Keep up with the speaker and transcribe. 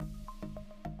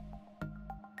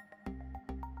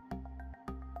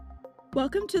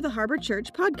Welcome to the Harbor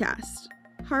Church podcast.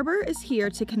 Harbor is here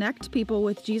to connect people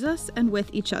with Jesus and with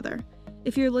each other.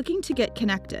 If you're looking to get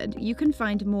connected, you can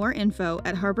find more info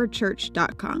at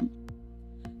harborchurch.com.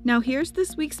 Now here's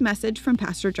this week's message from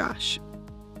Pastor Josh.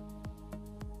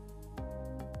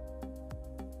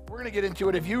 We're going to get into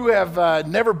it. If you have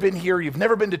never been here, you've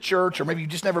never been to church, or maybe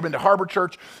you've just never been to Harbor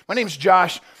Church, my name's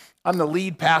Josh. I'm the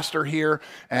lead pastor here,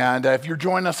 and if you're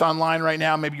joining us online right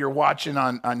now, maybe you're watching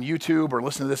on YouTube or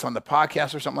listening to this on the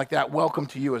podcast or something like that, welcome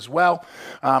to you as well.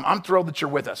 I'm thrilled that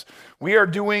you're with us. We are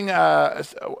doing a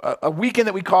weekend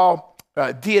that we call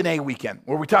DNA Weekend,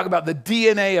 where we talk about the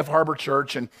DNA of Harbor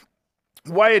Church and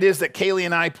why it is that Kaylee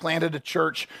and I planted a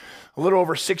church a little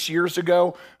over 6 years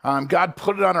ago. God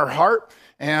put it on our heart.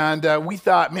 And we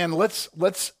thought, man, let's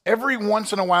every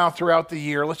once in a while throughout the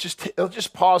year, let's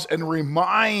just pause and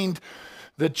remind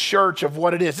the church of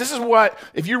what it is. This is what,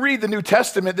 if you read the New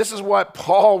Testament, this is what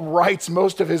Paul writes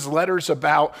most of his letters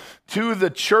about to the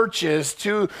churches,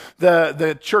 to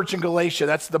the church in Galatia.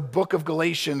 That's the book of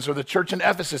Galatians, or the church in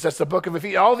Ephesus. That's the book of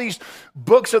Ephesians. All these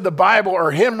books of the Bible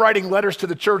are him writing letters to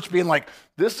the church being like,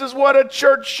 this is what a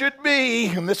church should be,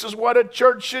 and this is what a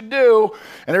church should do.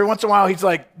 And every once in a while, he's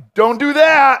like, don't do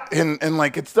that. And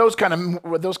like, it's those kind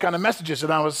of messages.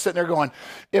 And I was sitting there going,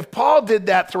 if Paul did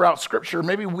that throughout Scripture,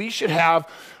 maybe we should have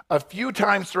a few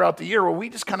times throughout the year where we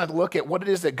just kind of look at what it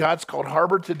is that God's called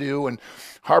Harbor to do and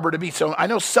Harbor to be. So I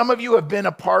know some of you have been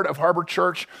a part of Harbor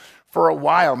Church for a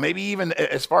while, maybe even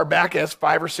as far back as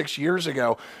 5 or 6 years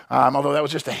ago, although that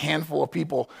was just a handful of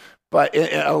people. But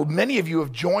many of you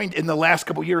have joined in the last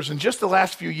couple years. In just the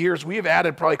last few years, we have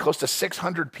added probably close to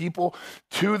 600 people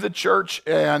to the church.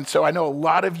 And so I know a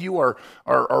lot of you are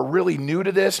really new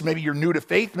to this. Maybe you're new to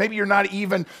faith. Maybe you're not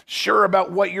even sure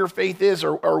about what your faith is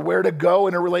or where to go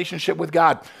in a relationship with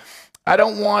God. I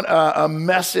don't want a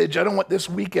message. I don't want this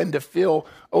weekend to feel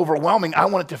overwhelming. I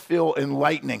want it to feel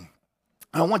enlightening.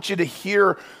 I want you to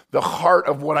hear the heart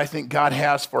of what I think God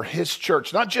has for his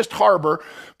church, not just Harbor,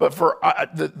 but for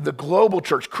the global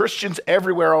church, Christians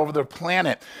everywhere over the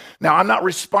planet. Now, I'm not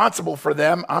responsible for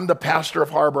them. I'm the pastor of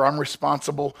Harbor. I'm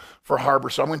responsible for Harbor.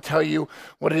 So I'm going to tell you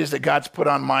what it is that God's put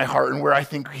on my heart and where I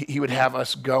think he would have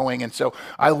us going. And so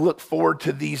I look forward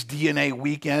to these DNA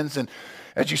weekends. And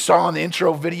as you saw in the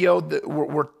intro video,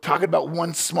 we're talking about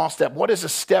one small step. What is a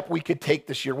step we could take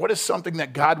this year? What is something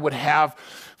that God would have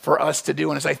for us to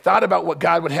do? And as I thought about what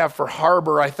God would have for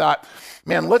Harbor, I thought,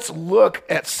 man, let's look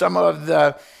at one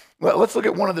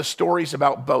of the stories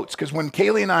about boats. Because when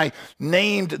Kaylee and I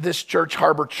named this church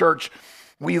Harbor Church,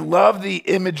 we love the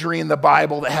imagery in the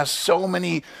Bible that has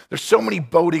there's so many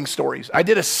boating stories. I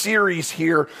did a series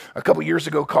here a couple years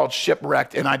ago called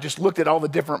Shipwrecked, and I just looked at all the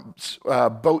different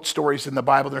boat stories in the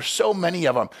Bible. There's so many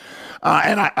of them.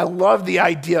 And I love the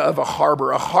idea of a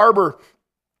harbor. A harbor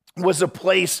was a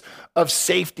place of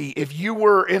safety. If you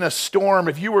were in a storm,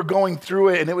 if you were going through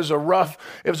it and it was a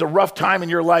rough time in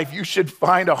your life, you should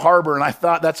find a harbor. And I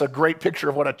thought that's a great picture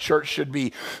of what a church should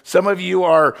be. Some of you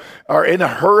are in a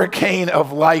hurricane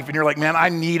of life and you're like, man, I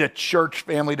need a church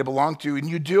family to belong to. And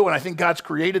you do. And I think God's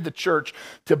created the church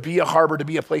to be a harbor, to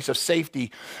be a place of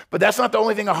safety. But that's not the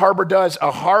only thing a harbor does.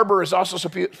 A harbor is also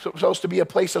supposed to be a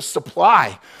place of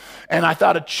supply. And I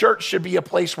thought a church should be a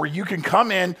place where you can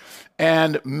come in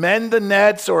and mend the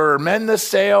nets or mend the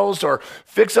sails or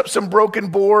fix up some broken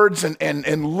boards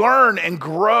and learn and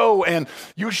grow. And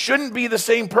you shouldn't be the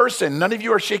same person. None of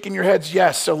you are shaking your heads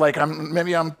yes. So like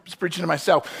maybe I'm preaching to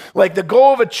myself. Like the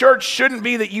goal of a church shouldn't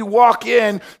be that you walk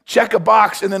in, check a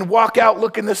box, and then walk out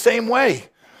looking the same way.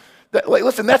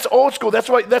 Listen, that's old school. That's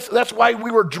why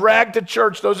we were dragged to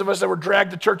church. Those of us that were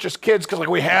dragged to church as kids because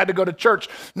we had to go to church.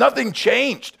 Nothing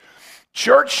changed.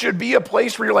 Church should be a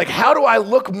place where you're like, how do I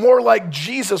look more like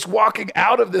Jesus walking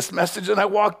out of this message than I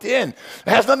walked in? It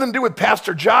has nothing to do with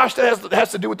Pastor Josh. That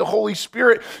has to do with the Holy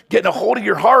Spirit getting a hold of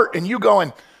your heart and you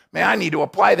going, man, I need to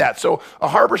apply that. So a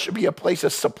harbor should be a place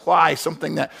of supply,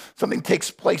 something takes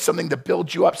place, something to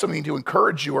build you up, something to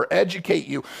encourage you or educate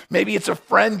you. Maybe it's a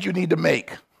friend you need to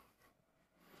make.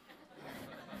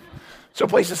 So a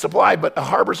place of supply, but a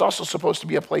harbor is also supposed to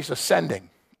be a place of sending.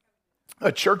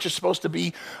 A church is supposed to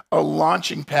be a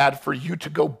launching pad for you to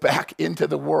go back into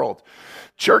the world.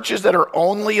 Churches that are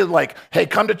only like, hey,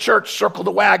 come to church, circle the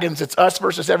wagons, it's us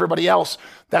versus everybody else,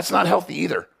 that's not healthy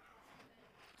either.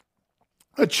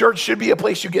 A church should be a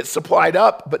place you get supplied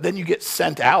up, but then you get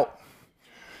sent out.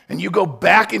 And you go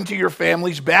back into your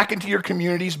families, back into your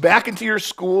communities, back into your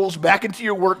schools, back into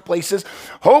your workplaces,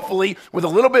 hopefully with a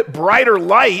little bit brighter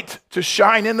light to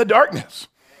shine in the darkness.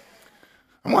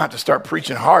 I'm going to have to start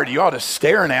preaching hard. You all just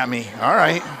staring at me. All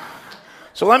right.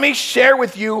 So let me share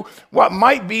with you what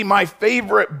might be my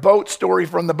favorite boat story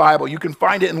from the Bible. You can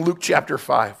find it in Luke chapter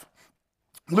 5.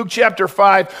 Luke chapter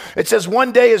 5, it says,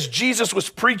 one day as Jesus was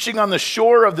preaching on the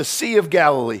shore of the Sea of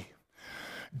Galilee,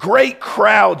 great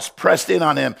crowds pressed in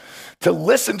on him to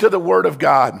listen to the word of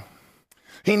God.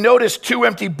 He noticed 2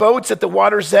 empty boats at the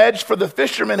water's edge, for the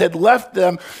fishermen had left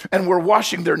them and were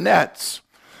washing their nets.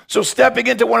 So stepping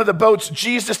into one of the boats,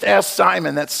 Jesus asked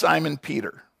Simon, that's Simon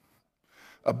Peter,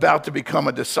 about to become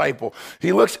a disciple.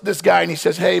 He looks at this guy and he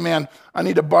says, hey man, I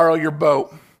need to borrow your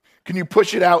boat. Can you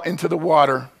push it out into the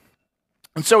water?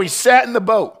 And so he sat in the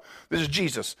boat. This is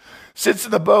Jesus. Sits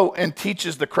in the boat and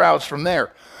teaches the crowds from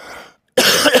there.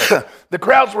 The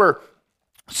crowds were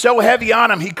so heavy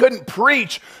on him, he couldn't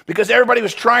preach because everybody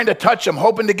was trying to touch him,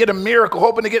 hoping to get a miracle,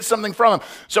 hoping to get something from him.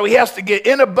 So he has to get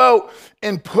in a boat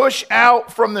and push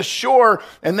out from the shore,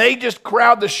 and they just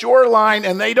crowd the shoreline,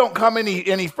 and they don't come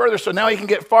any further. So now he can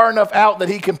get far enough out that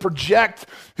he can project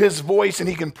his voice and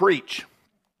he can preach.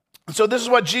 And so this is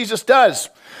what Jesus does,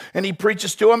 and he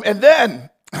preaches to him. And then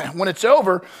when it's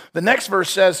over, the next verse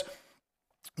says,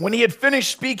 when he had finished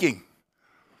speaking,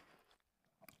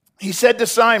 he said to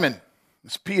Simon,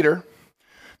 it's Peter,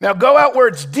 now go out where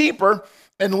it's deeper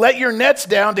and let your nets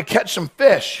down to catch some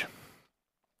fish.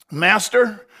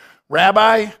 Master,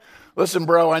 Rabbi, listen,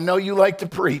 bro, I know you like to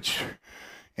preach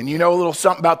and you know a little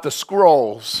something about the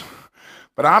scrolls,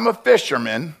 but I'm a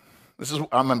fisherman.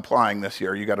 I'm implying this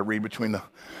here. You got to read between the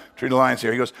lines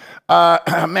here. He goes,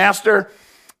 Master,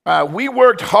 we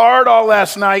worked hard all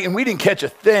last night and we didn't catch a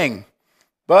thing.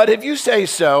 But if you say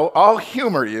so, I'll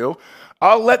humor you.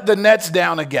 I'll let the nets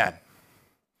down again.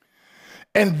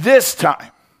 And this time,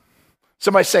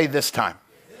 somebody say this time.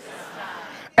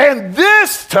 And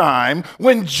this time,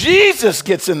 when Jesus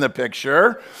gets in the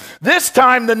picture, this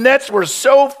time the nets were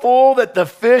so full that the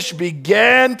fish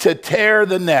began to tear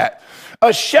the net.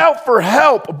 A shout for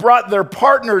help brought their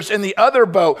partners in the other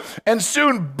boat, and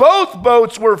soon both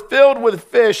boats were filled with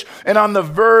fish and on the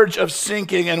verge of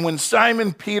sinking. And when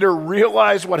Simon Peter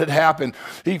realized what had happened,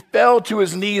 he fell to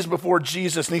his knees before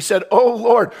Jesus, and he said, "Oh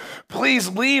Lord, please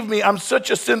leave me. I'm such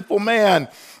a sinful man."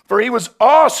 For he was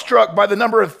awestruck by the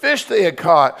number of fish they had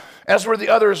caught, as were the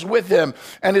others with him.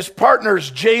 And his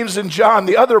partners, James and John,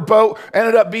 the other boat,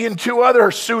 ended up being 2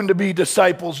 other soon-to-be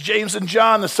disciples, James and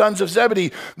John, the sons of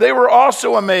Zebedee. They were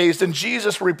also amazed, and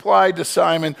Jesus replied to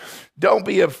Simon, "Don't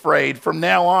be afraid. From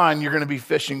now on, you're going to be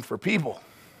fishing for people."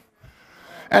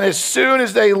 And as soon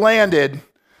as they landed,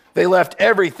 they left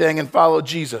everything and followed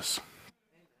Jesus.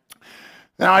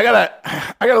 Now, I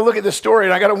gotta look at this story,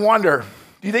 and I gotta wonder,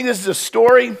 do you think this is a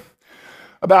story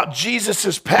about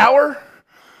Jesus' power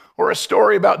or a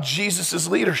story about Jesus'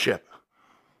 leadership?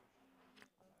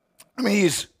 I mean,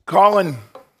 he's calling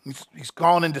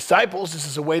in disciples. This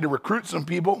is a way to recruit some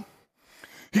people.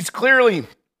 He's clearly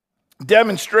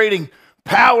demonstrating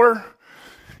power.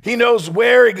 He knows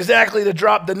where exactly to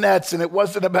drop the nets, and it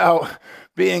wasn't about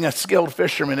being a skilled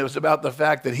fisherman. It was about the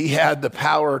fact that he had the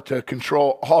power to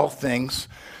control all things.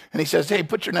 And he says, hey,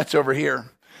 put your nets over here.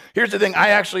 Here's the thing,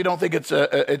 I actually don't think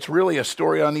it's really a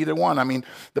story on either one. I mean,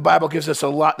 the Bible gives us a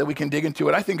lot that we can dig into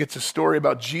it. I think it's a story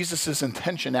about Jesus'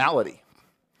 intentionality.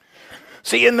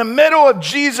 See, in the middle of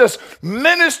Jesus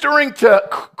ministering to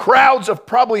crowds of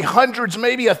probably hundreds,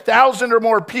 maybe 1,000 or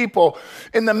more people,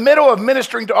 in the middle of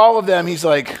ministering to all of them, he's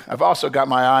like, I've also got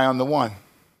my eye on the one.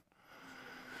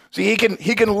 See, he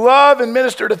can love and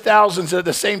minister to thousands, and at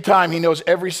the same time, he knows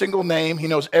every single name. He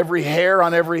knows every hair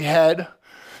on every head.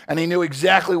 And he knew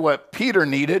exactly what Peter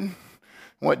needed,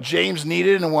 what James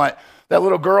needed, and what that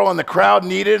little girl in the crowd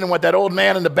needed, and what that old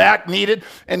man in the back needed.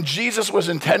 And Jesus was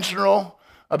intentional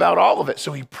about all of it.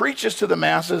 So he preaches to the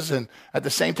masses, and at the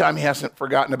same time, he hasn't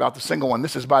forgotten about the single one.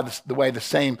 This is, by the way, the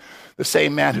same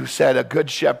man who said, a good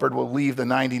shepherd will leave the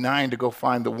 99 to go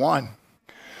find the one.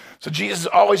 So Jesus has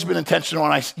always been intentional,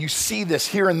 and you see this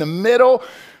here in the middle.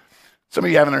 Some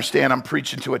of you haven't understand, I'm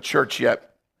preaching to a church yet.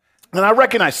 And I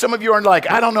recognize some of you are like,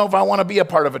 I don't know if I want to be a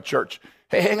part of a church.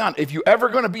 Hey, hang on. If you're ever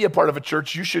going to be a part of a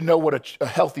church, you should know what a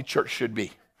healthy church should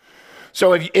be.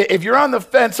 So if you're on the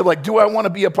fence of like, do I want to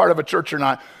be a part of a church or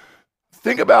not?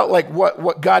 Think about like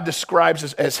what God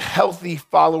describes as healthy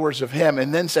followers of him,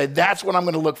 and then say, that's what I'm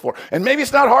going to look for. And maybe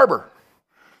it's not Harbor.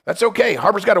 That's okay.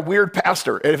 Harbor's got a weird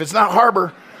pastor. And if it's not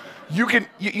Harbor,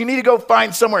 you need to go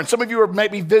find somewhere. And some of you are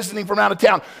maybe visiting from out of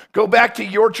town. Go back to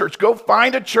your church. Go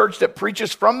find a church that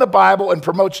preaches from the Bible and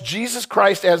promotes Jesus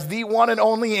Christ as the one and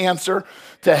only answer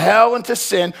to hell and to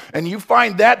sin. And you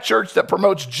find that church that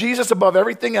promotes Jesus above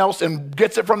everything else and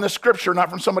gets it from the scripture, not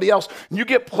from somebody else. And you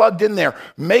get plugged in there,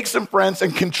 make some friends,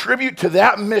 and contribute to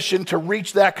that mission to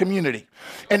reach that community.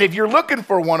 And if you're looking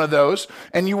for one of those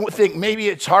and you think maybe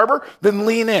it's Harbor, then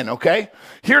lean in, okay?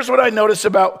 Here's what I notice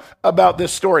about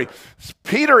this story.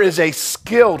 Peter is a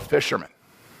skilled fisherman.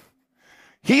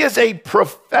 He is a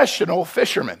professional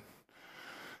fisherman.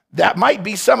 That might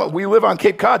be we live on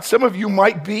Cape Cod. Some of you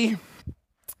might be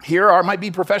here or might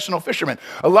be professional fishermen.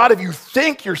 A lot of you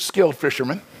think you're skilled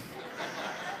fishermen.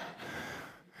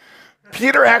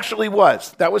 Peter actually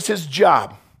was. That was his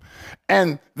job.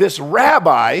 And this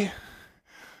rabbi,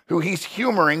 who he's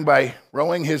humoring by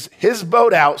rowing his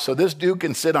boat out so this dude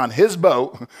can sit on his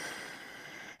boat.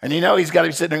 And he's got to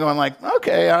be sitting there going like,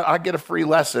 okay, I'll get a free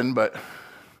lesson, but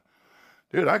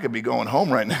dude, I could be going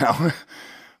home right now.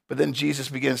 But then Jesus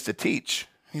begins to teach.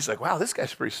 He's like, wow, this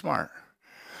guy's pretty smart.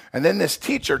 And then this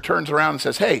teacher turns around and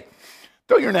says, hey,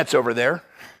 throw your nets over there.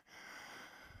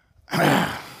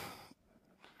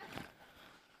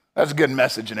 That's a good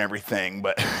message and everything,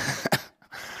 but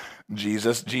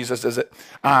Jesus does it.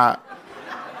 Let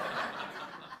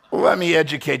me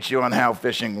educate you on how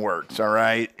fishing works, all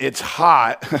right? It's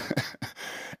hot,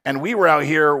 and we were out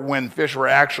here when fish were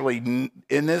actually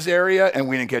in this area, and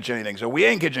we didn't catch anything. So we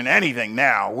ain't catching anything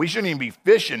now. We shouldn't even be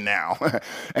fishing now.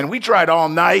 And we tried all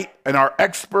night, and our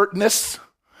expertness,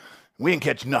 we didn't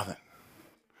catch nothing.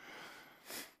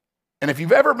 And if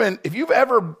you've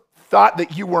ever thought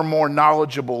that you were more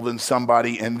knowledgeable than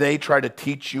somebody and they tried to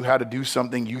teach you how to do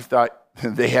something you thought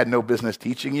they had no business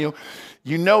teaching you,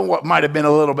 you know what might have been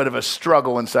a little bit of a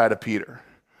struggle inside of Peter.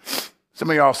 Some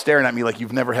of y'all staring at me like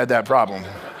you've never had that problem.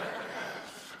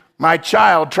 My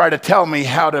child tried to tell me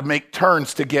how to make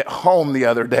turns to get home the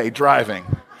other day driving.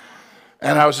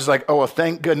 And I was just like, oh, well,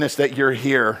 thank goodness that you're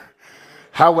here.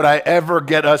 How would I ever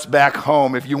get us back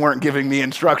home if you weren't giving me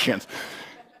instructions?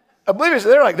 Oblivious,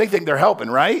 they think they're helping,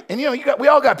 right? And we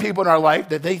all got people in our life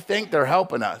that they think they're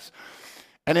helping us.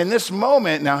 And in this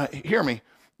moment, now hear me,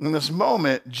 in this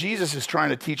moment, Jesus is trying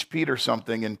to teach Peter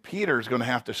something, and Peter's going to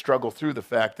have to struggle through the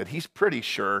fact that he's pretty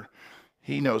sure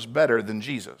he knows better than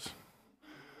Jesus.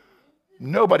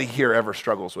 Nobody here ever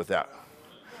struggles with that.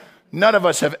 None of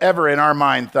us have ever in our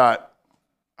mind thought,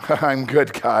 I'm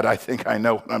good, God, I think I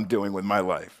know what I'm doing with my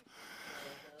life.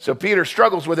 So Peter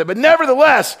struggles with it, but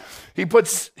nevertheless, he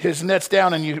puts his nets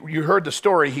down, and you heard the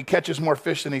story. He catches more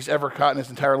fish than he's ever caught in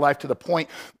his entire life, to the point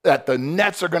that the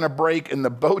nets are going to break and the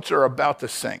boats are about to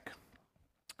sink.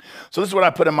 So this is what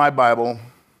I put in my Bible.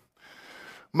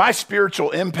 My spiritual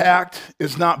impact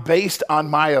is not based on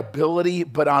my ability,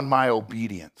 but on my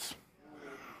obedience.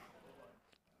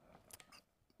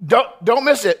 Don't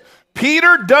miss it.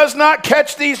 Peter does not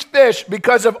catch these fish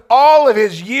because of all of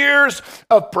his years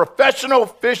of professional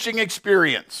fishing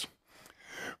experience.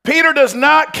 Peter does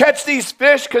not catch these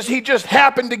fish because he just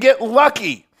happened to get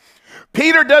lucky.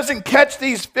 Peter doesn't catch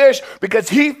these fish because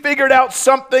he figured out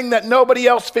something that nobody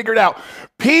else figured out.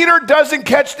 Peter doesn't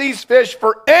catch these fish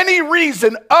for any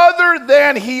reason other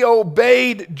than he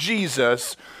obeyed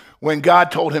Jesus when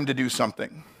God told him to do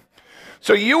something.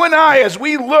 So you and I, as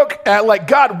we look at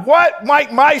God, what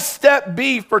might my step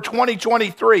be for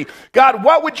 2023? God,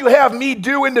 what would you have me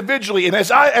do individually? And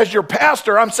as your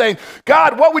pastor, I'm saying,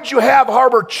 God, what would you have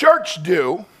Harbor Church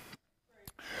do?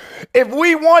 If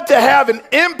we want to have an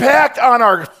impact on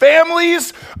our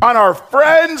families, on our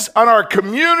friends, on our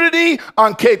community,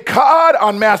 on Cape Cod,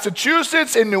 on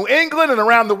Massachusetts, in New England, and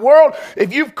around the world,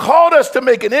 if you've called us to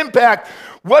make an impact,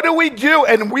 what do?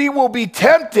 And we will be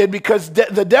tempted, because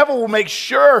the devil will make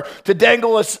sure to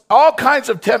dangle us all kinds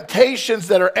of temptations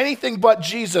that are anything but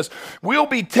Jesus. We'll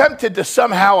be tempted to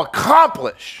somehow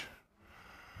accomplish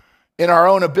in our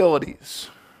own abilities,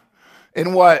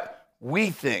 in what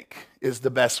we think is the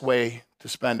best way to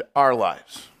spend our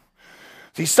lives.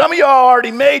 See, some of y'all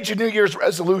already made your New Year's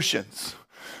resolutions.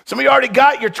 Some of you already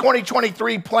got your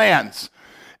 2023 plans.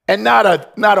 And not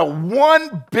a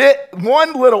one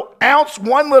little ounce,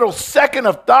 one little second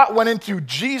of thought went into,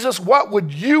 Jesus, what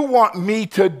would you want me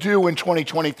to do in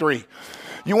 2023?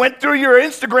 You went through your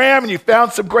Instagram and you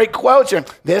found some great quotes. And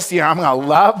this year, I'm going to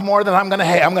love more than I'm going to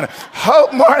hate. I'm going to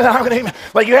hope more than I'm going to hate.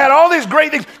 Like, you had all these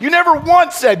great things. You never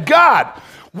once said, God,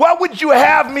 what would you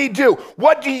have me do?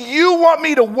 What do you want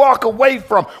me to walk away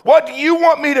from? What do you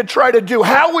want me to try to do?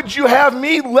 How would you have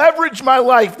me leverage my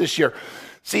life this year?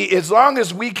 See, as long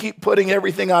as we keep putting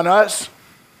everything on us,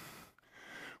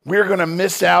 we're going to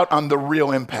miss out on the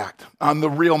real impact, on the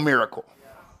real miracle.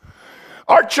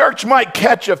 Our church might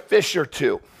catch a fish or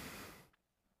two,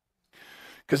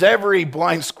 because every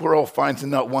blind squirrel finds a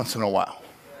nut once in a while.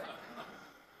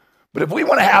 But if we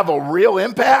want to have a real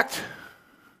impact,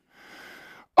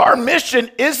 our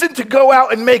mission isn't to go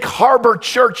out and make Harbor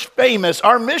Church famous.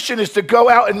 Our mission is to go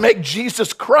out and make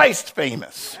Jesus Christ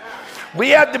famous. We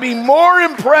have to be more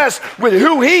impressed with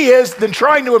who he is than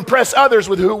trying to impress others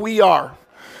with who we are.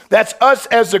 That's us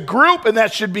as a group, and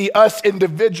that should be us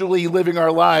individually living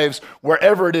our lives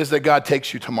wherever it is that God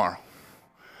takes you tomorrow.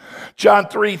 John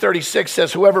 3:36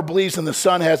 says, whoever believes in the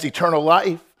Son has eternal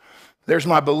life. There's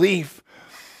my belief.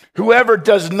 Whoever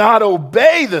does not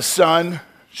obey the Son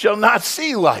shall not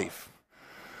see life,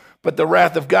 but the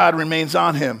wrath of God remains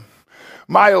on him.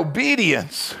 My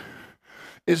obedience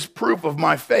is proof of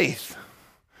my faith.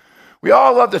 We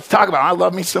all love to talk about, I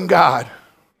love me some God.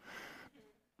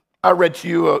 I read to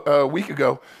you a week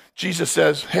ago, Jesus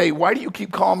says, hey, why do you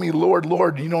keep calling me Lord,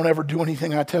 Lord? You don't ever do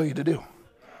anything I tell you to do.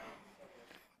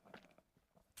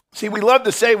 See, we love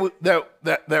to say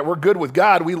that we're good with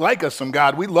God. We like us some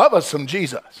God. We love us some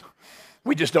Jesus.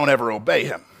 We just don't ever obey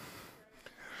him.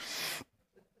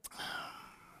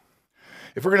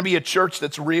 If we're going to be a church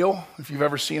that's real, if you've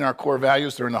ever seen our core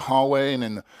values, they're in the hallway and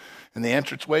in the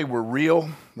entranceway. We're real,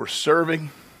 we're serving,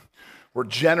 we're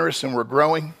generous, and we're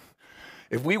growing.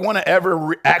 If we want to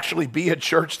ever actually be a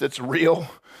church that's real,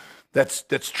 that's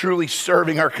truly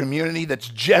serving our community, that's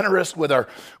generous with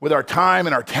our time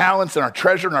and our talents and our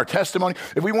treasure and our testimony,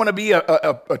 if we want to be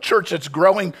a church that's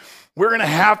growing, we're going to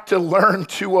have to learn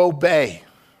to obey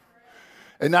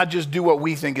and not just do what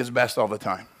we think is best all the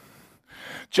time.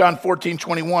 John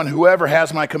 14:21, whoever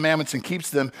has my commandments and keeps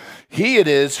them, he it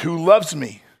is who loves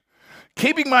me.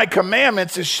 Keeping my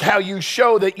commandments is how you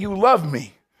show that you love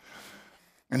me.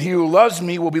 And he who loves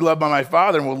me will be loved by my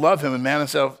Father and will love him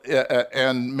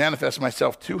and manifest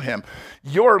myself to him.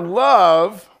 Your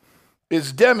love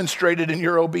is demonstrated in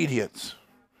your obedience.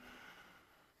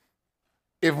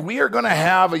 If we are going to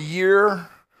have a year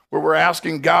where we're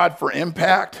asking God for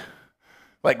impact,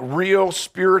 like real,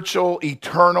 spiritual,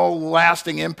 eternal,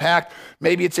 lasting impact,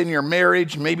 maybe it's in your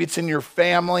marriage, maybe it's in your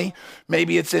family,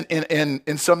 maybe it's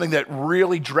in something that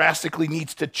really drastically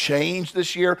needs to change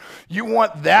this year. You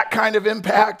want that kind of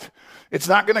impact? It's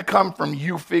not going to come from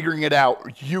you figuring it out,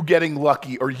 or you getting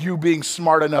lucky, or you being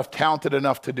smart enough, talented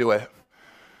enough to do it.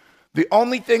 The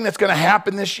only thing that's going to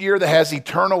happen this year that has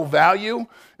eternal value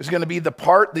is going to be the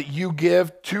part that you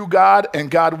give to God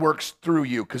and God works through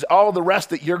you, because all the rest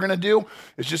that you're going to do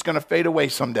is just going to fade away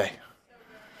someday.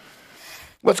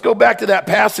 Let's go back to that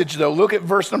passage, though. Look at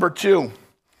verse number 2.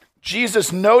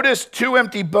 Jesus noticed 2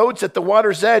 empty boats at the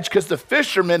water's edge because the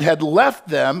fishermen had left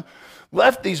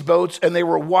these boats, and they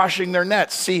were washing their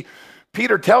nets. See,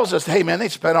 Peter tells us, hey, man, they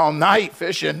spent all night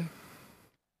fishing,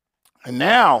 and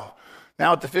now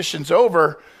that the fishing's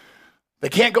over, they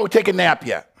can't go take a nap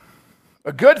yet.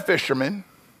 A good fisherman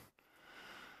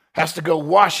has to go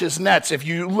wash his nets. If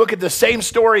you look at the same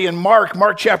story in Mark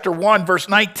chapter 1, verse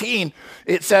 19,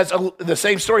 it says, the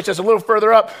same story says a little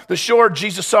further up the shore,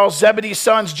 Jesus saw Zebedee's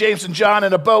sons, James and John,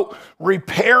 in a boat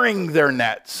repairing their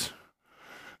nets.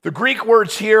 The Greek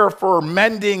words here for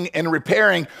mending and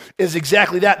repairing is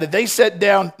exactly that they sat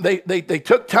down, they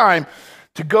took time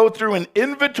to go through and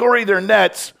inventory their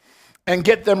nets and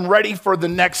get them ready for the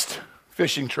next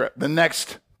fishing trip, the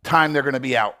next time they're going to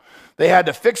be out. They had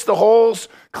to fix the holes,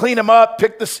 clean them up,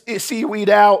 pick the seaweed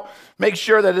out, make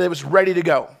sure that it was ready to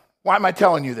go. Why am I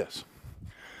telling you this?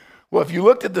 Well, if you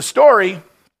looked at the story,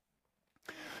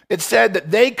 it said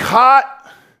that they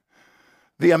caught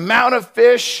the amount of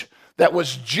fish that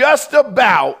was just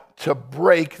about to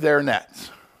break their nets.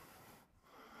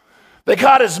 They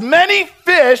caught as many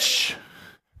fish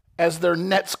as their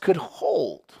nets could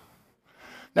hold.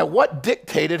 Now, what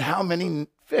dictated how many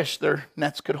fish their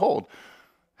nets could hold?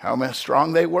 How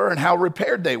strong they were and how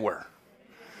repaired they were.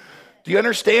 Do you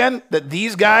understand that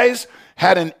these guys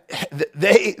had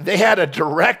they had a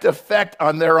direct effect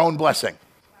on their own blessing?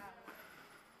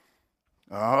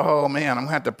 Oh man, I'm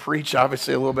gonna have to preach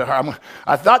obviously a little bit hard.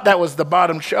 I thought that was the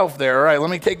bottom shelf there. All right, let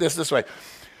me take this way.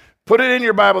 Put it in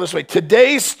your Bible this way.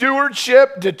 Today's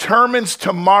stewardship determines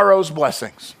tomorrow's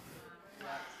blessings.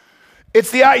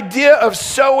 It's the idea of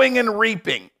sowing and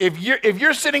reaping. If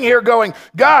you're sitting here going,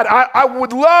 God, I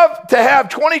would love to have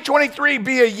 2023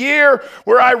 be a year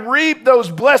where I reap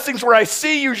those blessings, where I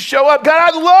see you show up.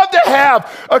 God, I'd love to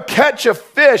have a catch of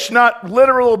fish, not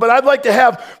literal, but I'd like to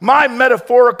have my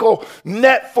metaphorical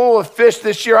net full of fish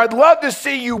this year. I'd love to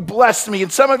see you bless me.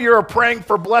 And some of you are praying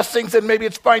for blessings, and maybe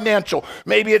it's financial,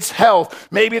 maybe it's health,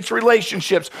 maybe it's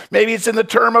relationships, maybe it's in the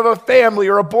term of a family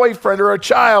or a boyfriend or a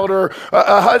child or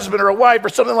a husband or a wife or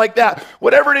something like that.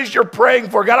 Whatever it is you're praying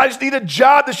for, God, I just need a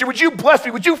job this year. Would you bless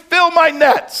me? Would you fill my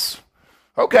nets?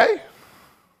 Okay.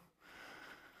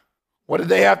 What did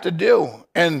they have to do?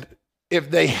 And if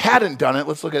they hadn't done it,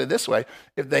 let's look at it this way.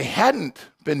 If they hadn't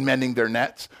been mending their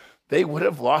nets, they would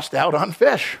have lost out on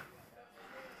fish.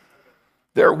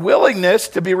 their willingness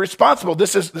to be responsible.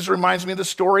 This reminds me of the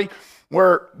story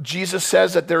where Jesus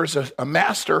says that there's a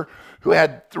master who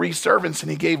had 3 servants, and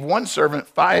he gave one servant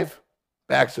 5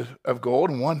 bags of gold,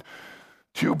 and one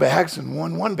 2 bags, and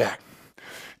one bag.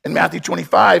 In Matthew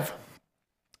 25,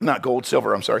 not gold,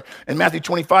 silver, I'm sorry. In Matthew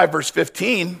 25, verse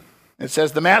 15, it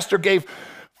says, the master gave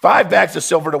 5 bags of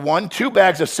silver to one, 2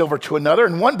 bags of silver to another,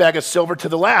 and 1 bag of silver to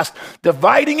the last.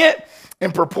 Dividing it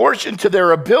in proportion to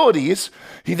their abilities,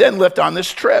 he then left on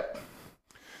this trip.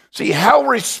 See, how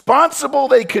responsible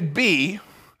they could be,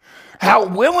 how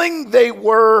willing they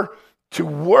were to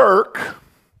work,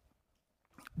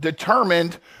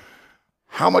 determined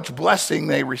how much blessing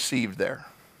they received there.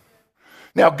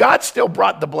 Now, God still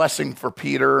brought the blessing for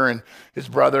Peter and his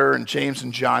brother and James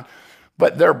and John,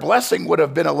 but their blessing would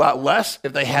have been a lot less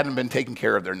if they hadn't been taking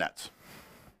care of their nets.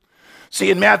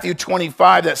 See, in Matthew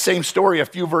 25, that same story, a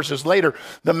few verses later,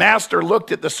 the master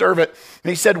looked at the servant and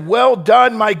he said, well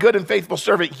done, my good and faithful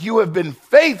servant. You have been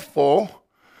faithful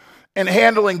in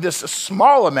handling this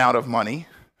small amount of money.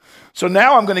 So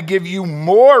now I'm going to give you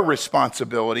more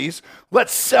responsibilities.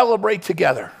 Let's celebrate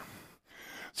together.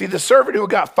 See, the servant who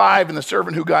got 5 and the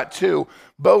servant who got 2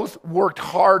 both worked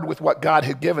hard with what God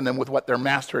had given them, with what their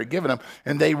master had given them,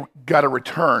 and they got a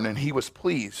return, and he was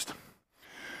pleased.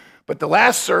 But the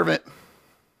last servant,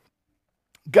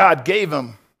 God gave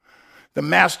him, the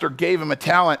master gave him a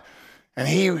talent, and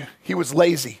he was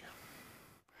lazy.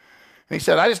 And he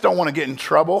said, I just don't want to get in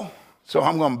trouble, so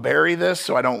I'm going to bury this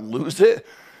so I don't lose it.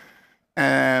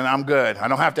 And I'm good. I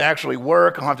don't have to actually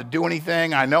work. I don't have to do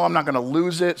anything. I know I'm not going to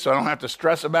lose it, so I don't have to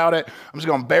stress about it. I'm just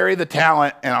going to bury the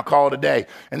talent, and I'll call it a day.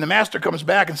 And the master comes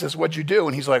back and says, what'd you do?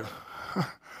 And he's like,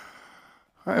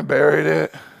 I buried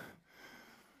it.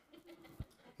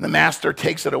 And the master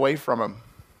takes it away from him.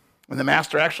 And the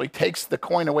master actually takes the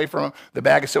coin away from him, the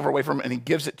bag of silver away from him, and he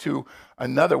gives it to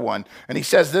another one. And he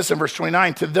says this in verse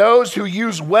 29, to those who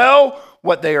use well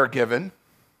what they are given,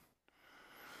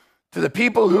 to the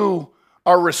people who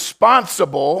are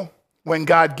responsible when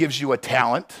God gives you a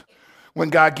talent, when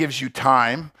God gives you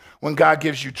time, when God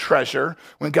gives you treasure,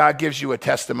 when God gives you a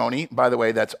testimony. By the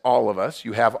way, that's all of us.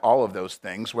 You have all of those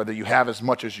things. Whether you have as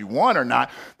much as you want or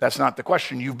not, that's not the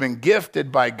question. You've been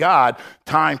gifted by God,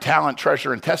 time, talent,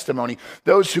 treasure, and testimony.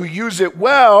 Those who use it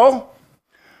well,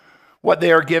 what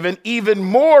they are given, even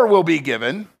more will be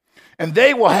given, and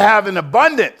they will have an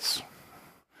abundance.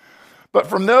 But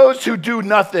from those who do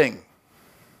nothing,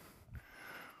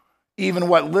 even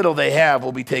what little they have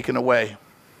will be taken away.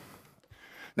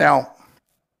 Now,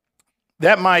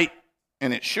 that might,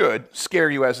 and it should, scare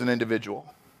you as an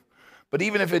individual. But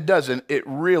even if it doesn't, it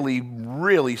really,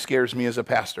 really scares me as a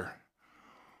pastor.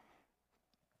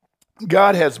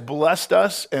 God has blessed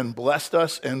us and blessed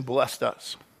us and blessed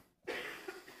us.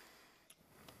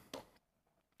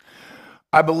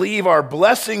 I believe our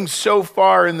blessings so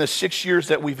far in the 6 years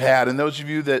that we've had, and those of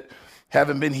you that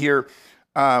haven't been here,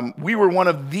 we were one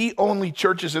of the only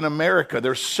churches in America.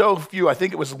 There's so few. I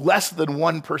think it was less than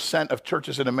 1% of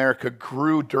churches in America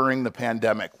grew during the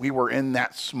pandemic. We were in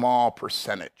that small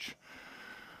percentage.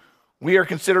 We are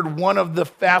considered one of the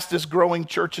fastest growing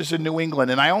churches in New England.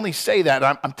 And I only say that,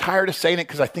 I'm tired of saying it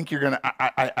because I think you're going to,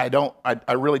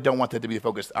 I really don't want that to be the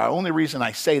focus. The only reason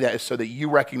I say that is so that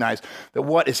you recognize that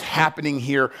what is happening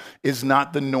here is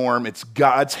not the norm. It's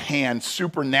God's hand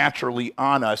supernaturally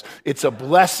on us. It's a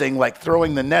blessing, like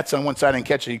throwing the nets on one side and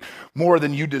catching more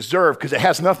than you deserve, because it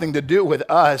has nothing to do with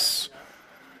us.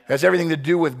 It has everything to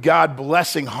do with God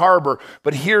blessing Harbor.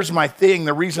 But here's my thing.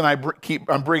 The reason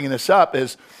I'm bringing this up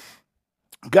is,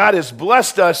 God has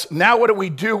blessed us. Now what do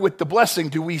we do with the blessing?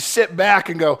 Do we sit back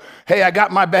and go, hey, I got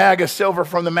my bag of silver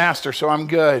from the master, so I'm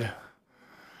good?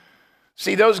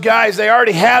 See, those guys, they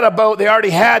already had a boat. They already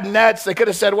had nets. They could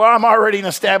have said, well, I'm already an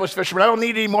established fisherman. I don't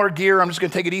need any more gear. I'm just going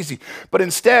to take it easy. But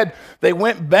instead, they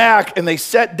went back and they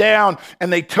sat down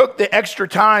and they took the extra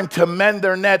time to mend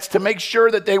their nets, to make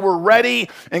sure that they were ready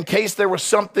in case there was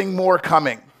something more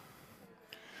coming.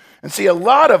 And see, a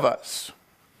lot of us,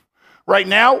 right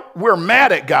now, we're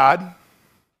mad at God.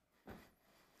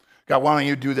 God, why don't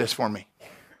you do this for me?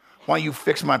 Why don't you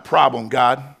fix my problem,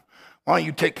 God? Why don't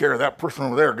you take care of that person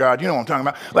over there, God? You know what I'm talking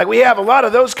about. Like, we have a lot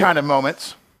of those kind of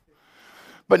moments,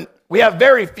 but we have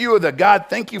very few of the, God,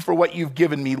 thank you for what you've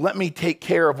given me. Let me take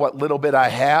care of what little bit I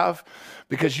have,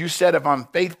 because you said if I'm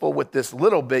faithful with this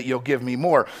little bit, you'll give me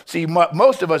more. See, what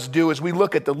most of us do is we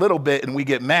look at the little bit and we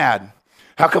get mad.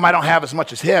 How come I don't have as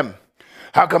much as him?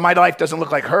 How come my life doesn't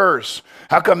look like hers?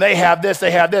 How come they have this,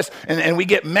 and we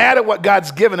get mad at what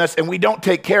God's given us, and we don't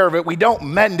take care of it, we don't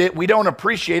mend it, we don't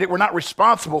appreciate it, we're not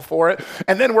responsible for it,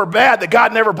 and then we're bad that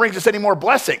God never brings us any more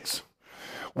blessings.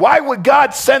 Why would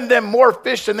God send them more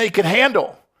fish than they can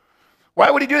handle? Why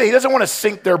would he do that? He doesn't want to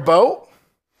sink their boat.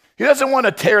 He doesn't want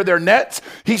to tear their nets.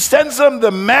 He sends them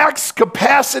the max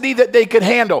capacity that they could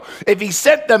handle. If he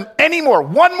sent them any more,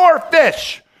 one more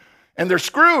fish, and they're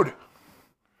screwed.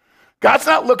 God's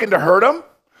not looking to hurt them.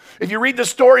 If you read the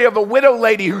story of a widow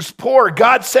lady who's poor,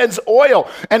 God sends oil.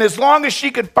 And as long as she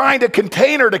could find a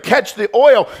container to catch the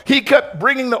oil, he kept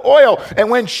bringing the oil. And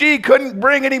when she couldn't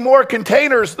bring any more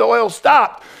containers, the oil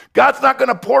stopped. God's not going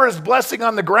to pour his blessing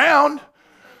on the ground.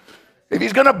 If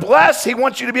he's going to bless, he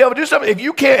wants you to be able to do something. If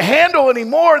you can't handle any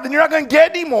more, then you're not going to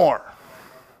get any more.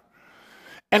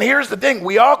 And here's the thing.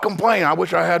 We all complain. I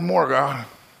wish I had more, God.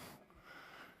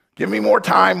 Give me more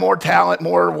time, more talent,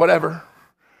 more whatever.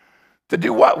 To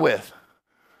do what with?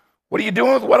 What are you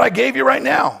doing with what I gave you right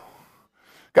now?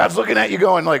 God's looking at you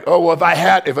going like, oh, well,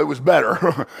 if it was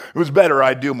better,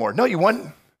 I'd do more. No, you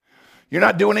wouldn't. You're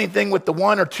not doing anything with the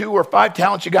 1 or 2 or 5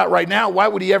 talents you got right now. Why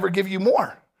would he ever give you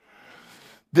more?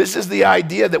 This is the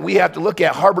idea that we have to look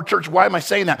at. Harbor Church, why am I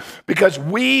saying that? Because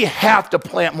we have to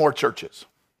plant more churches.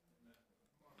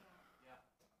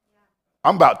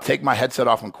 I'm about to take my headset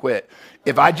off and quit.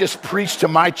 If I just preach to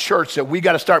my church that we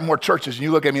got to start more churches, and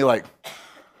you look at me like,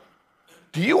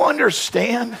 do you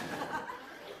understand?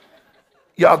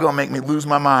 Y'all gonna make me lose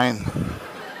my mind.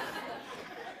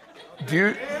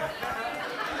 Do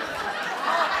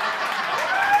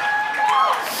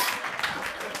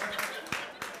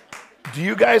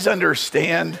you guys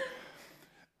understand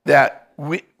that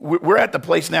we're at the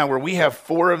place now where we have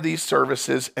 4 of these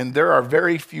services and there are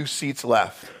very few seats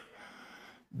left?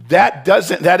 That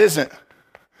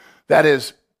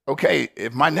is, okay,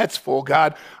 if my net's full,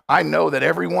 God, I know that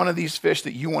every one of these fish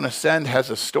that you want to send has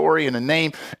a story and a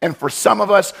name. And for some of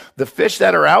us, the fish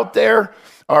that are out there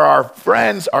are our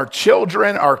friends, our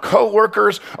children, our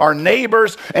coworkers, our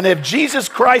neighbors. And if Jesus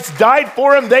Christ died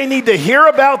for them, they need to hear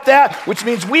about that, which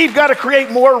means we've got to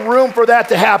create more room for that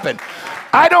to happen.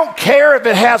 I don't care if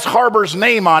it has Harbor's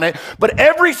name on it, but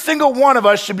every single one of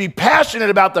us should be passionate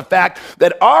about the fact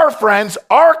that our friends,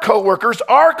 our coworkers,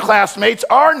 our classmates,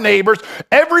 our neighbors,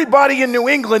 everybody in New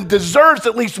England deserves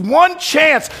at least one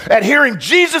chance at hearing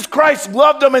Jesus Christ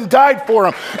loved them and died for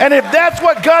them. And if that's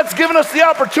what God's given us the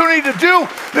opportunity to do,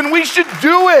 then we should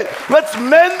do it. Let's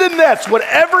mend the nets,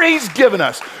 whatever he's given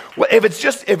us. If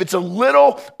it's a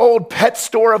little old pet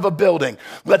store of a building,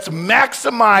 let's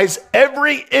maximize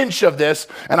every inch of this,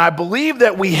 and I believe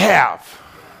that we have.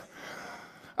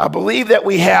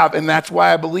 And that's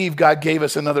why I believe God gave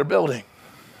us another building.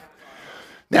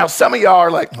 Now, some of y'all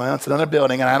are like, well, it's another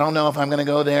building, and I don't know if I'm going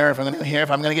to go there, if I'm going to go here, if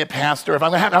I'm going to get pastor, if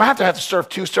I'm going to have to serve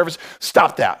 2 services.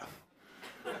 Stop that.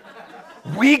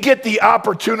 We get the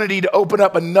opportunity to open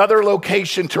up another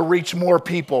location to reach more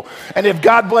people. And if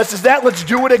God blesses that, let's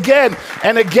do it again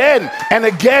and again and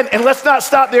again. And let's not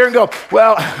stop there and go,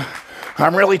 well,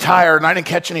 I'm really tired and I didn't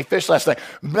catch any fish last night.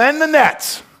 Mend the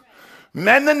nets.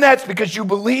 Mend the nets because you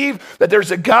believe that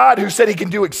there's a God who said he can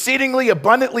do exceedingly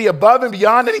abundantly above and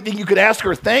beyond anything you could ask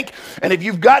or think. And if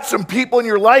you've got some people in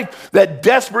your life that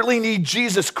desperately need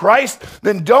Jesus Christ,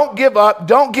 then don't give up.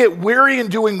 Don't get weary in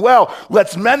doing well.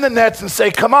 Let's mend the nets and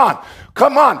say, come on.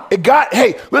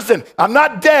 Hey, listen, I'm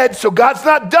not dead, so God's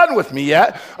not done with me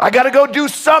yet. I got to go do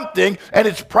something. And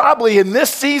it's probably in this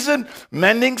season,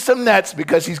 mending some nets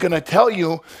because he's going to tell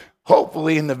you,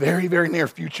 hopefully in the very, very near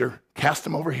future, cast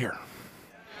them over here.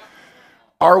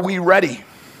 Are we ready?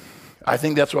 I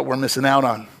think that's what we're missing out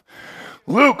on.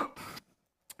 Luke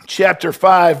chapter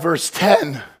 5, verse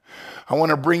 10. I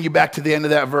want to bring you back to the end of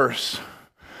that verse.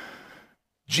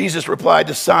 Jesus replied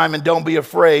to Simon, don't be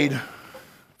afraid.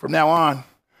 From now on,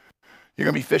 you're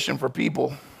going to be fishing for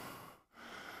people.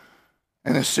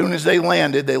 And as soon as they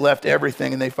landed, they left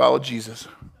everything and they followed Jesus.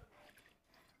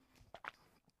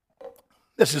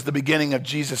 This is the beginning of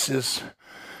Jesus's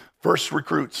first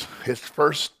recruits, his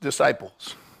first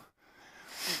disciples.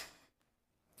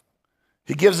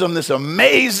 He gives them this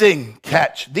amazing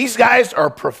catch. These guys are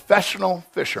professional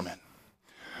fishermen.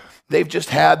 They've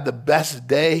just had the best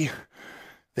day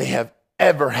they have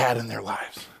ever had in their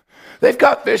lives. They've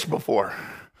caught fish before.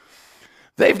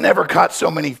 They've never caught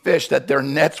so many fish that their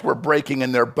nets were breaking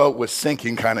and their boat was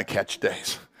sinking kind of catch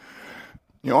days.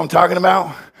 You know what I'm talking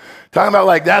about? Talking about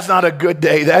like, that's not a good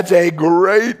day. That's a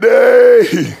great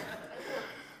day.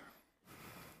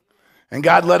 And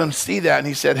God let him see that, and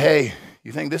he said, hey,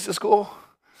 you think this is cool?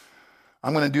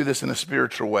 I'm going to do this in a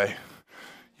spiritual way.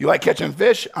 You like catching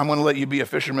fish? I'm going to let you be a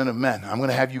fisherman of men. I'm going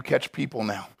to have you catch people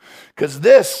now. Because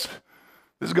this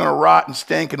is going to rot and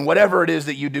stink, and whatever it is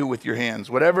that you do with your hands,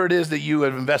 whatever it is that you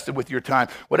have invested with your time,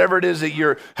 whatever it is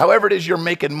that however it is you're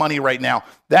making money right now,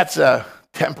 that's a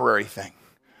temporary thing.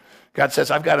 God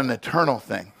says, I've got an eternal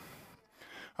thing.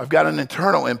 I've got an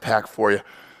eternal impact for you.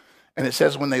 And it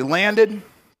says when they landed,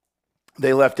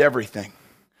 they left everything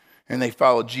and they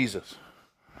followed Jesus.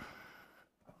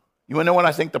 You want to know what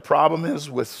I think the problem is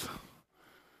with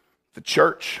the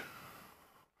church?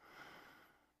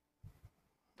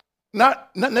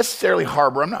 Not necessarily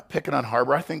Harbor. I'm not picking on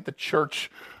Harbor. I think the church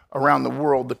around the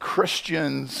world, the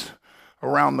Christians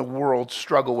around the world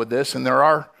struggle with this, and there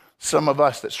are some of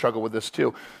us that struggle with this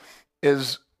too,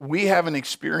 is we haven't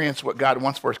experienced what God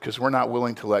wants for us because we're not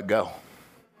willing to let go.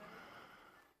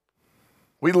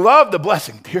 We love the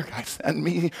blessing. Dear God,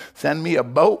 send me a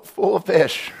boat full of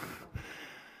fish.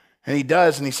 And he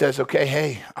does, and he says, okay,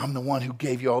 hey, I'm the one who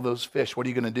gave you all those fish. What are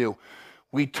you going to do?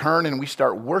 We turn and we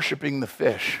start worshiping the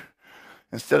fish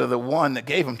instead of the one that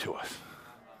gave them to us.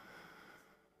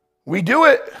 We do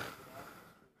it.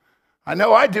 I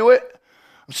know I do it.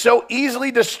 I'm so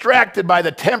easily distracted by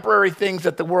the temporary things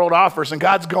that the world offers, and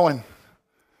God's going,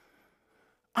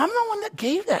 I'm the one that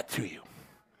gave that to you.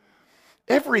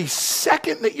 Every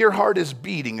second that your heart is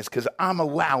beating is because I'm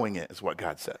allowing it, is what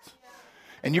God says.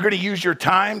 And you're going to use your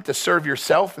time to serve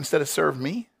yourself instead of serve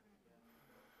me?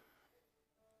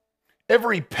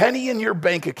 Every penny in your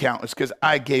bank account is because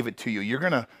I gave it to you. You're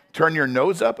going to turn your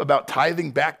nose up about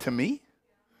tithing back to me?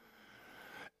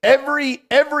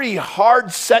 Every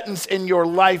hard sentence in your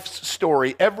life's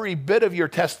story, every bit of your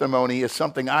testimony is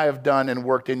something I have done and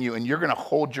worked in you, and you're going to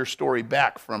hold your story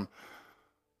back from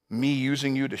me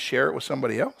using you to share it with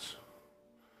somebody else?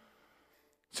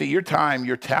 See, your time,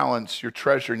 your talents, your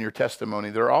treasure, and your testimony,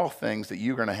 they're all things that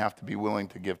you're going to have to be willing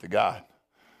to give to God.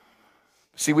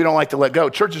 See, we don't like to let go.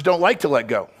 Churches don't like to let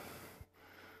go.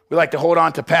 We like to hold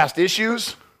on to past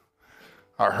issues,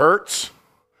 our hurts.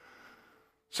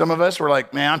 Some of us, we're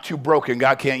like, man, I'm too broken.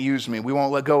 God can't use me. We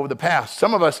won't let go of the past.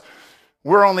 Some of us,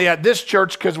 we're only at this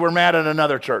church because we're mad at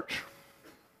another church.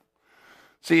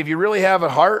 See, if you really have a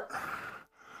heart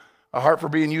for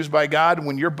being used by God,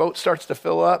 when your boat starts to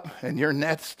fill up and your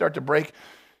nets start to break,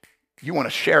 you want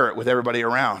to share it with everybody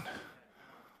around.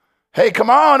 Hey, come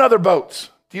on, other boats.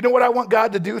 Do you know what I want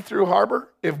God to do through Harbor?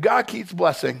 If God keeps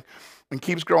blessing and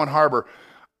keeps growing Harbor,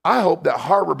 I hope that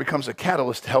Harbor becomes a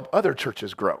catalyst to help other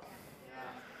churches grow.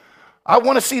 I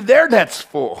want to see their nets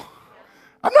full.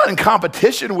 I'm not in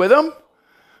competition with them.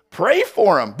 Pray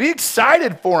for them. Be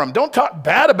excited for them. Don't talk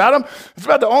bad about them. It's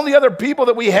about the only other people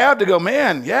that we have to go,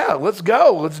 man, yeah, let's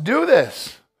go. Let's do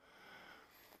this.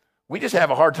 We just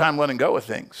have a hard time letting go of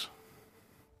things.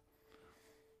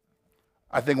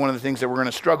 I think one of the things that we're going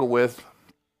to struggle with,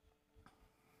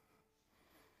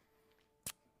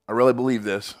 I really believe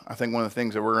this. I think one of the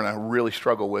things that we're going to really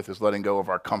struggle with is letting go of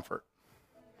our comfort.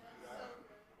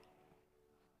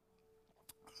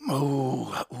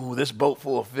 Oh, this boat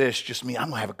full of fish just means I'm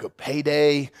going to have a good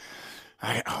payday.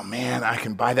 Oh, man, I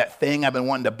can buy that thing I've been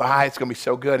wanting to buy. It's going to be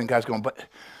so good. And God's going, but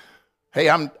hey,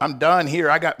 I'm done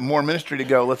here. I got more ministry to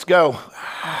go. Let's go.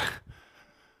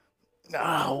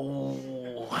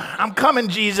 Oh, I'm coming,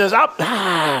 Jesus. I'll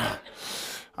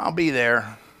be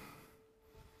there.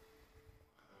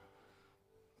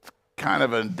 It's kind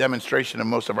of a demonstration of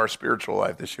most of our spiritual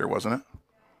life this year, wasn't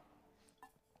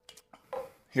it?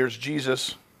 Here's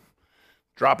Jesus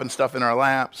dropping stuff in our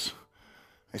laps.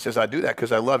 He says, I do that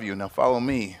because I love you. Now follow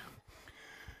me.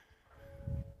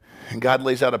 And God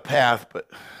lays out a path, but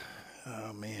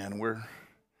oh man, we're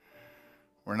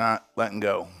not letting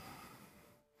go.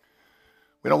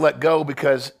 We don't let go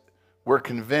because we're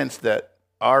convinced that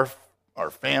our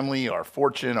family, our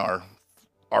fortune,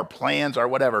 our plans, our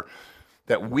whatever,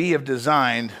 that we have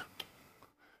designed,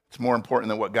 it's more important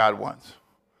than what God wants.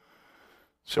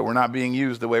 So we're not being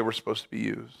used the way we're supposed to be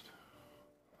used.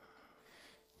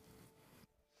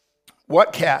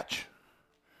 What catch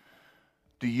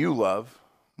do you love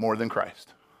more than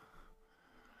Christ?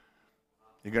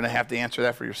 You're going to have to answer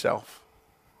that for yourself.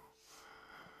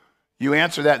 You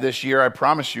answer that this year, I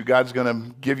promise you, God's going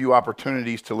to give you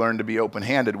opportunities to learn to be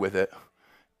open-handed with it,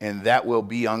 and that will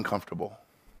be uncomfortable.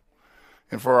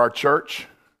 And for our church,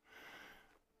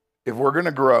 if we're going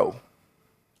to grow,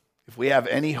 if we have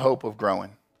any hope of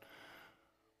growing,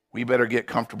 we better get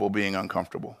comfortable being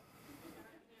uncomfortable.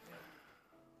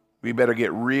 We better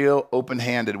get real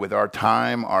open-handed with our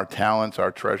time, our talents,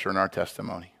 our treasure, and our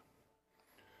testimony.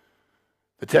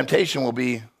 The temptation will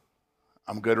be,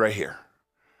 I'm good right here.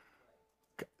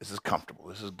 This is comfortable.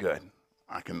 This is good.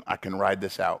 I can ride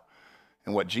this out.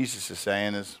 And what Jesus is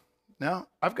saying is, no,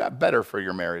 I've got better for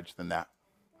your marriage than that.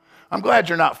 I'm glad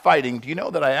you're not fighting. Do you know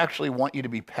that I actually want you to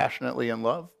be passionately in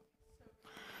love?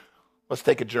 Let's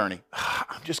take a journey.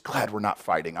 I'm just glad we're not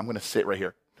fighting. I'm going to sit right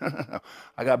here.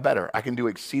 I got better. I can do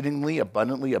exceedingly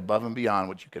abundantly above and beyond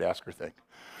what you could ask or think.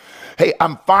 Hey,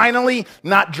 I'm finally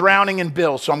not drowning in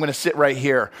bills, so I'm going to sit right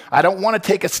here. I don't want to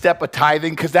take a step of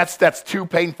tithing because that's too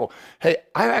painful. Hey,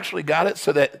 I actually got it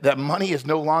so that money is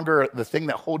no longer the thing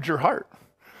that holds your heart.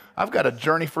 I've got a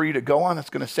journey for you to go on that's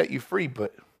going to set you free,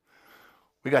 but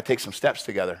we got to take some steps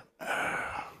together.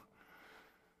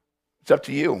 It's up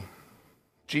to you.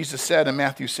 Jesus said in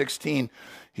Matthew 16,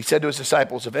 he said to his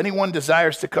disciples, if anyone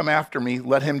desires to come after me,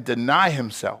 let him deny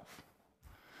himself,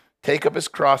 take up his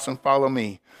cross and follow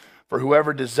me. For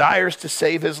whoever desires to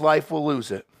save his life will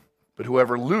lose it, but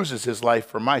whoever loses his life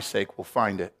for my sake will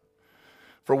find it.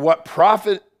 For what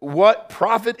profit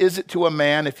is it to a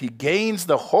man if he gains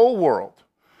the whole world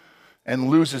and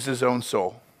loses his own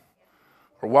soul?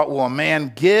 Or what will a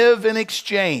man give in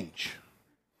exchange?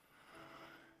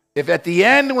 If at the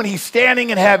end, when he's standing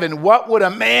in heaven, what would a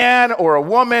man or a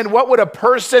woman, what would a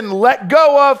person let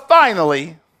go of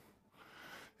finally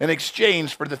in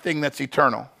exchange for the thing that's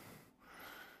eternal?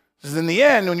 Because in the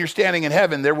end, when you're standing in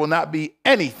heaven, there will not be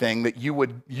anything that you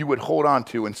would hold on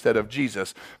to instead of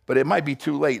Jesus. But it might be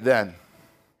too late then.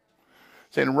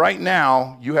 Saying right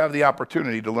now, you have the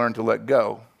opportunity to learn to let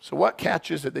go. So what catch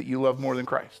is it that you love more than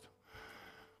Christ?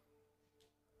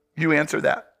 You answer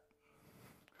that.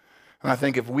 And I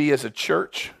think if we as a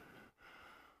church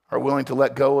are willing to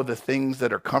let go of the things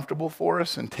that are comfortable for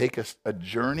us and take a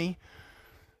journey,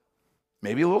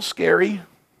 maybe a little scary.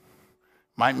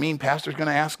 Might mean pastor's going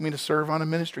to ask me to serve on a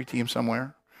ministry team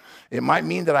somewhere. It might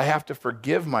mean that I have to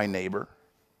forgive my neighbor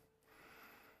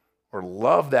or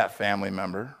love that family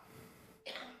member.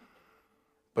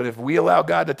 But if we allow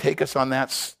God to take us on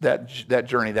that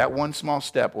journey, that one small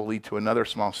step will lead to another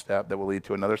small step that will lead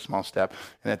to another small step.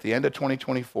 And at the end of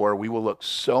 2024, we will look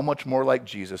so much more like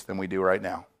Jesus than we do right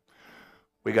now.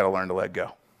 We got to learn to let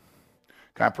go.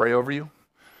 Can I pray over you?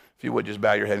 If you would just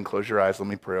bow your head and close your eyes, let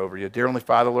me pray over you. Dear Heavenly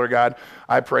Father, Lord God,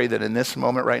 I pray that in this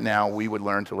moment right now, we would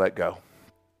learn to let go.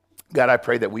 God, I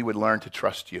pray that we would learn to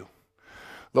trust you.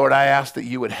 Lord, I ask that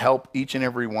you would help each and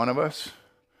every one of us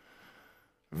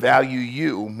value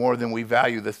you more than we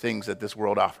value the things that this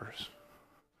world offers.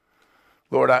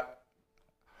 Lord, I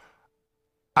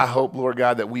hope, Lord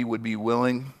God, that we would be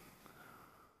willing.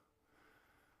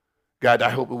 God,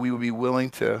 I hope that we would be willing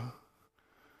to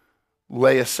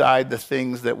lay aside the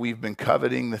things that we've been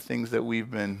coveting, the things that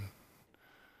we've been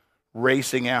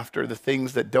racing after, the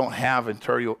things that don't have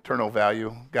eternal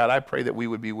value. God, I pray that we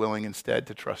would be willing instead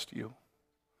to trust you.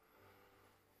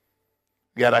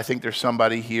 God, I think there's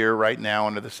somebody here right now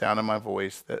under the sound of my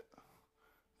voice that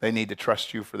they need to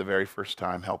trust you for the very first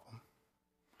time. Help them.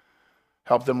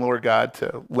 Help them, Lord God,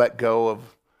 to let go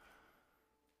of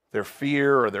their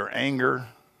fear or their anger.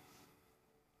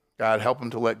 God, help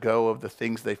them to let go of the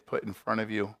things they've put in front of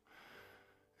you.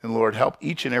 And Lord, help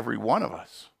each and every one of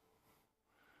us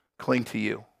cling to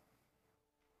you,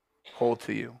 hold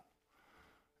to you.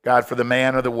 God, for the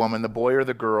man or the woman, the boy or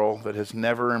the girl that has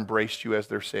never embraced you as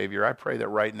their Savior, I pray that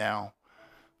right now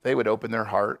they would open their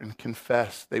heart and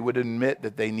confess. They would admit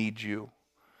that they need you.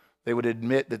 They would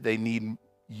admit that they need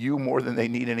you more than they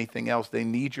need anything else. They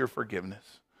need your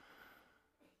forgiveness.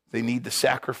 They need the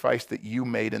sacrifice that you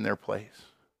made in their place.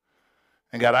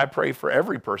 And God, I pray for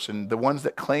every person, the ones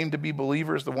that claim to be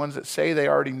believers, the ones that say they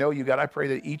already know you. God, I pray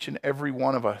that each and every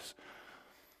one of us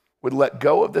would let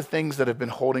go of the things that have been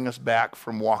holding us back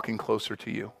from walking closer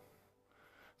to you.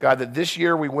 God, that this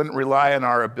year we wouldn't rely on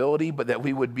our ability, but that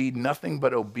we would be nothing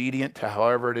but obedient to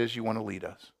however it is you want to lead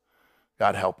us.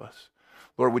 God, help us.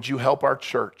 Lord, would you help our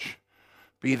church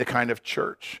be the kind of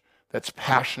church that's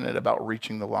passionate about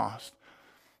reaching the lost?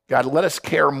 God, let us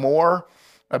care more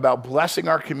about blessing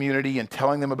our community and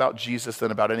telling them about Jesus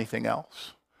than about anything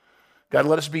else. God,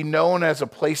 let us be known as a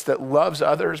place that loves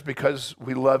others because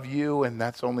we love you, and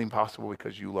that's only possible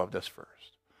because you loved us first.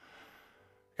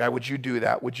 God, would you do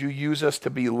that? Would you use us to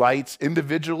be lights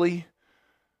individually,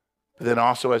 but then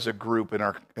also as a group in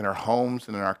our homes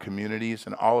and in our communities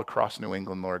and all across New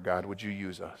England, Lord God? Would you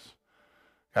use us?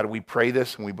 God, we pray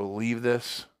this and we believe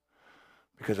this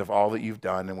because of all that you've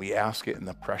done, and we ask it in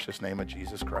the precious name of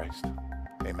Jesus Christ.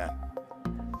 Amen.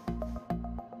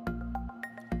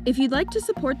 If you'd like to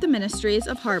support the ministries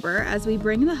of Harbor as we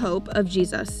bring the hope of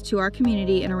Jesus to our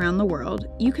community and around the world,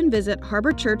 you can visit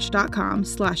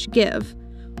harborchurch.com/give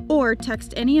or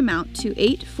text any amount to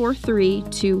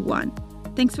 84321.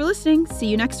 Thanks for listening. See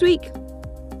you next week.